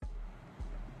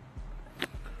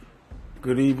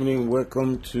Good evening.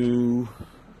 Welcome to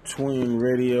Twin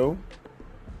Radio.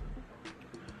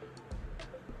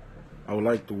 I would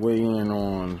like to weigh in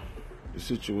on the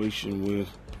situation with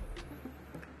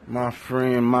my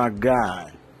friend, my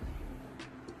guy,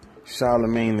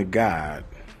 Charlemagne the God.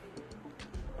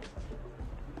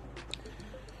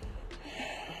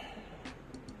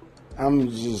 I'm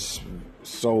just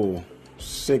so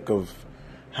sick of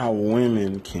how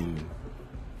women can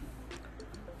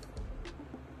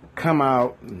come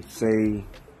out and say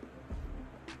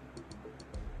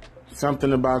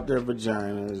something about their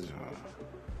vaginas,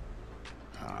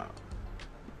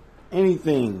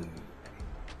 anything.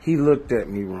 He looked at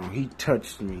me wrong. He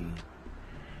touched me.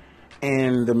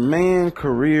 And the man's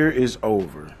career is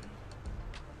over.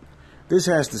 This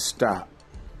has to stop.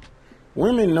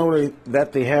 Women know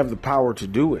that they have the power to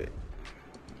do it.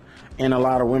 And a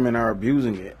lot of women are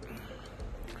abusing it.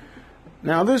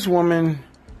 Now, this woman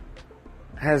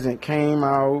hasn't came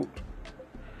out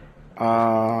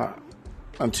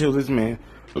until this man,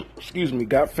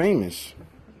 got famous.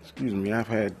 I've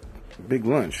had big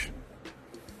lunch.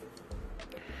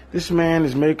 This man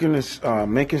is making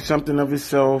something of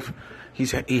himself.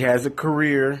 He has a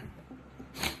career,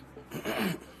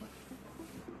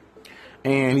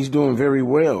 and he's doing very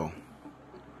well.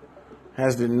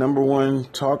 Has the number one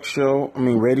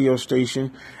radio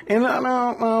station. And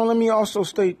now let me also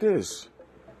state this.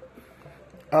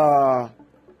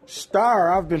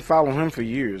 Star, I've been following him for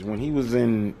years. When he was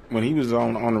on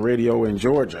the radio in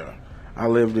Georgia. I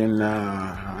lived in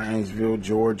Hinesville,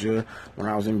 Georgia. When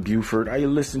I was in Beaufort, I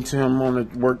listened to him on the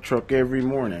work truck every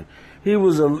morning. He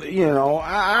was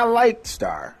I liked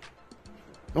Star.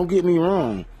 Don't get me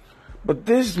wrong. But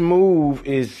this move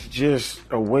is just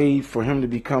a way for him to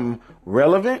become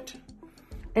relevant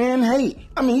and hate.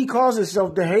 I mean, he calls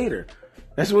himself the hater.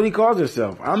 That's what he calls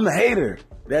himself. I'm the hater.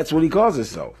 That's what he calls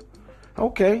himself.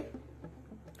 Okay.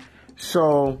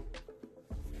 So,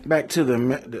 back to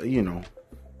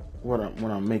what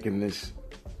I'm making this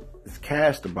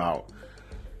cast about.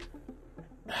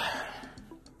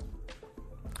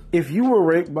 If you were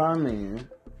raped by a man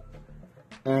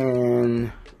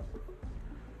and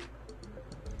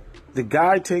the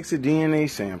guy takes a DNA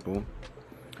sample,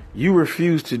 you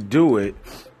refuse to do it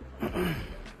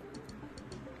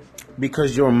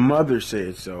because your mother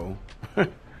said so,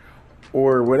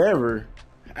 or whatever.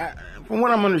 From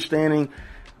what I'm understanding,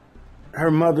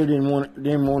 her mother didn't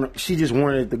want. She just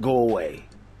wanted it to go away,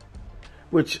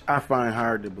 which I find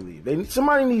hard to believe.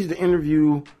 Somebody needs to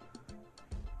interview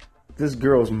this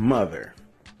girl's mother.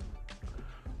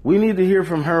 We need to hear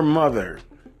from her mother,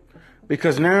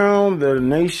 because now the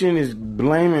nation is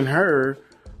blaming her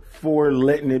for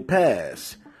letting it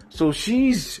pass. So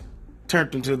she's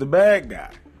turned into the bad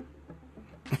guy.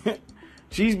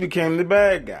 She's became the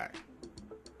bad guy.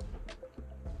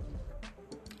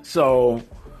 So,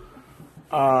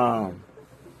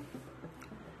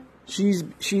 she's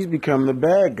become the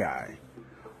bad guy.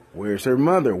 Where's her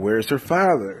mother? Where's her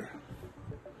father?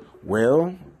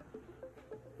 Well,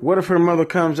 what if her mother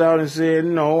comes out and said,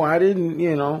 no, I didn't,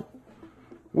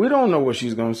 we don't know what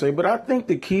she's going to say, but I think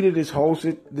the key to this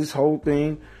whole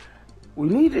thing, we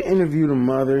need to interview the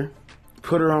mother,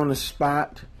 put her on the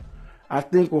spot. I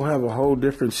think we'll have a whole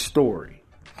different story.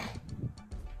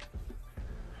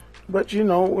 But, it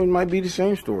might be the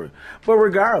same story. But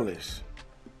regardless,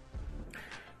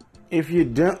 if you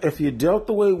dealt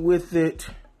away with it,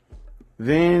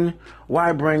 then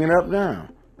why bring it up now?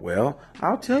 Well,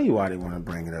 I'll tell you why they want to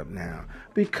bring it up now.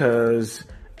 Because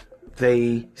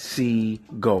they see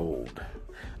gold.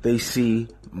 They see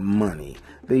money.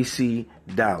 They see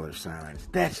dollar signs.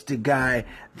 That's the guy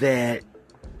that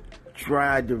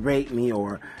tried to rape me,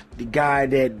 or the guy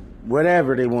that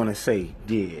whatever they want to say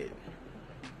did.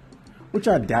 Which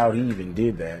I doubt he even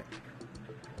did that.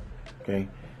 Okay?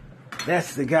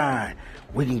 That's the guy.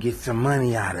 We can get some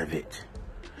money out of it.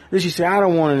 Then she said, I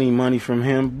don't want any money from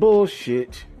him.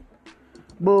 Bullshit.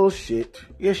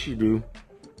 Yes, you do.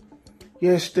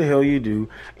 Yes, the hell you do.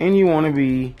 And you want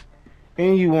notoriety.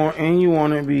 You want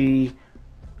to be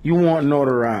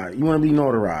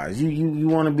notarized.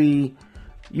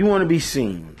 You want to be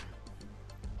seen.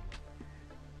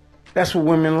 That's what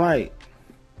women like.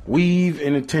 Weave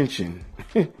and attention.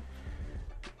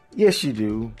 Yes, you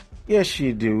do. Yes,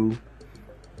 you do.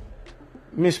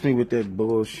 Miss me with that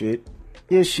bullshit.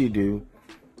 Yes, you do.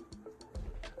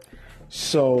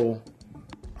 So,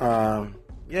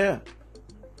 yeah.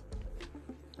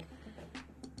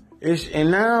 And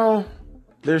now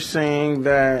they're saying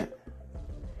that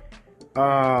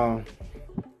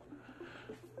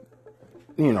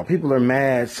people are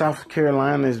mad. South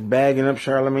Carolina is bagging up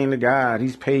Charlamagne the God.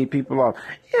 He's paid people off.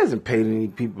 He hasn't paid any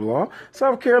people off.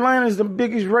 South Carolina is the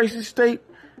biggest racist state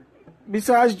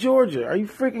besides Georgia. Are you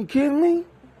freaking kidding me?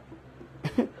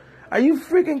 Are you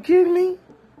freaking kidding me?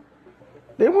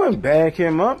 They wouldn't bag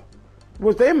him up.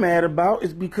 What they're mad about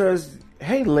is because,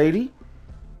 hey, lady.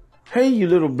 Hey, you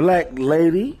little black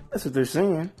lady. That's what they're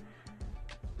saying.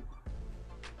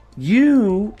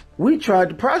 We tried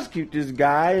to prosecute this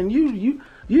guy, and you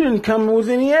didn't come with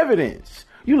any evidence.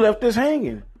 You left us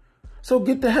hanging. So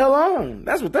get the hell on.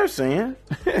 That's what they're saying.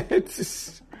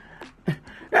 That's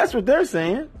what they're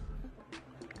saying.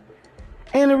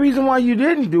 And the reason why you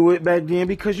didn't do it back then,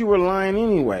 because you were lying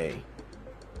anyway.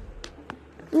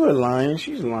 You were lying.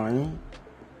 She's lying.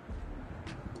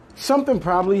 Something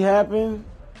probably happened,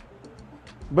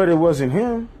 but it wasn't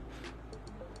him.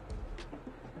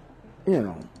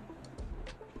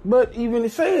 But even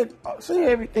say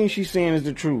everything she's saying is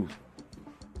the truth.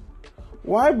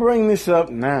 Why bring this up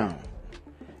now?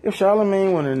 If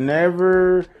Charlamagne would have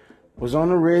never was on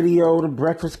the radio, the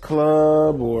Breakfast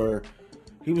Club, or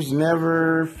he was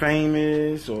never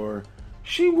famous, or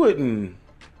she wouldn't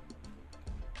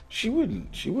have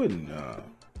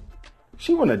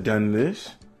done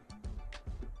this.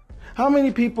 How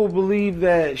many people believe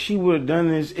that she would have done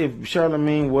this if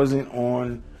Charlamagne wasn't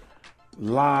on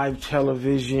live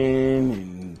television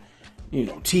and,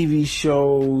 TV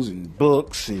shows and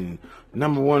books and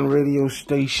 #1 radio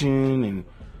station? And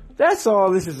that's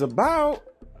all this is about.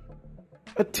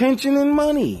 Attention and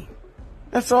money.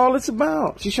 That's all it's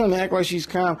about. She's trying to act like she's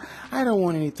calm. I don't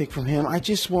want anything from him. I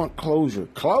just want closure.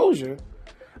 Closure?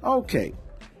 Okay.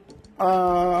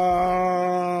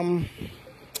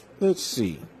 Let's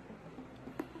see.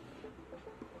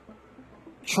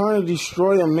 Trying to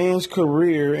destroy a man's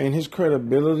career and his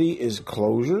credibility is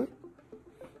closure?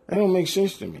 That don't make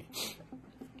sense to me.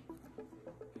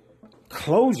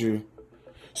 Closure?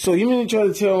 So you mean to try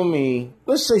to tell me,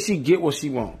 let's say she get what she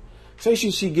wants. Say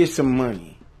she gets some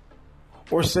money.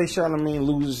 Or say Charlamagne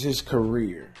loses his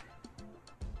career.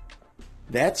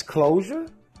 That's closure?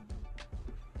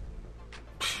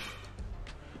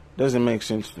 Doesn't make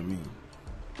sense to me.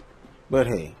 But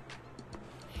hey,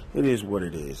 it is what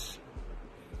it is.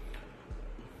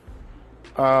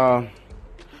 And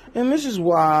this is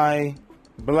why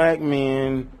black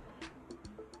men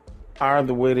are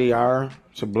the way they are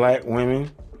to black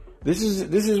women. This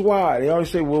is why they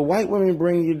always say, well, white women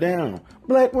bring you down.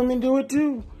 Black women do it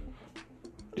too.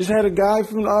 Just had a guy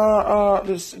from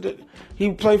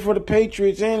he played for the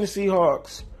Patriots and the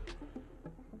Seahawks.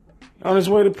 On his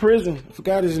way to prison, I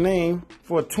forgot his name,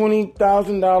 for a $20,000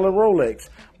 Rolex.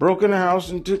 Broke in the house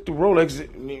and took the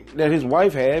Rolex that his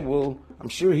wife had. Well, I'm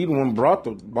sure he the one bought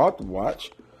the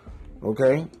watch.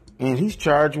 Okay? And he's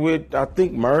charged with, I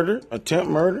think, murder,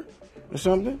 attempt murder or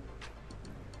something.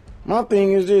 My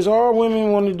thing is this, all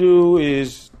women want to do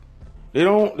is they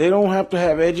don't have to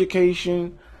have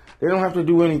education. They don't have to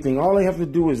do anything. All they have to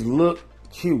do is look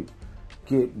cute.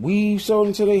 Get weave sewed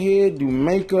into their head, do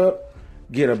makeup,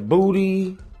 get a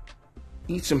booty,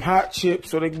 eat some hot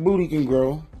chips so their booty can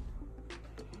grow,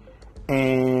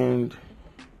 and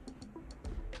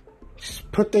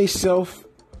put themselves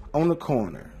on the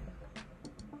corner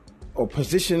or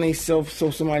position themselves so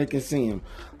somebody can see them.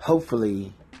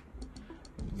 Hopefully,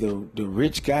 the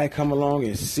rich guy come along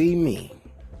and see me.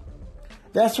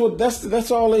 That's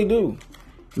all they do.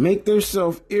 Make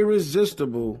themselves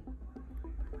irresistible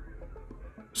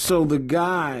so the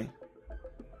guy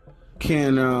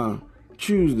can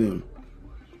choose them.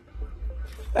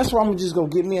 That's why I'm just gonna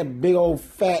get me a big old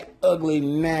fat, ugly,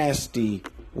 nasty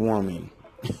woman.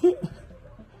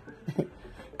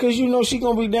 Cause she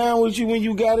gonna be down with you when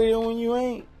you got it and when you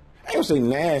ain't. I don't say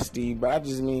nasty, but I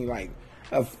just mean like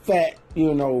a fat,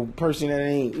 person that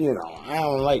ain't, I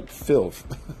don't like filth.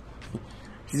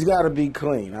 She's got to be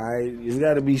clean, all right? There's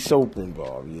got to be soap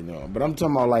involved, But I'm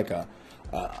talking about like a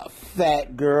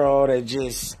fat girl that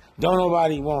just don't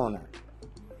nobody want her.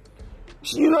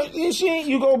 She ain't,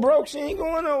 you go broke, she ain't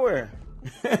going nowhere.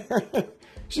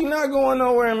 She not going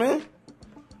nowhere, man.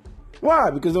 Why?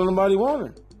 Because don't nobody want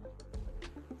her.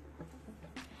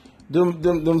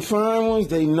 Them fine ones,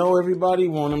 they know everybody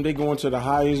want them. They going to the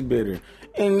highest bidder.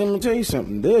 And let me tell you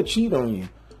something. They'll cheat on you.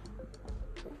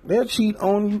 They'll cheat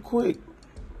on you quick.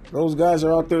 Those guys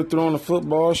are out there throwing the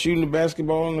football, shooting the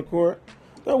basketball on the court.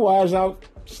 Their wives out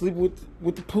sleep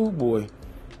with the pool boy.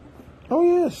 Oh,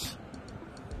 yes.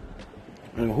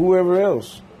 And whoever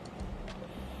else.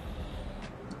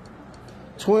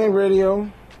 Twin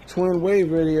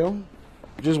Wave Radio.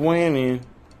 Just weighing in.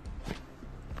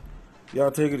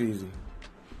 Y'all take it easy.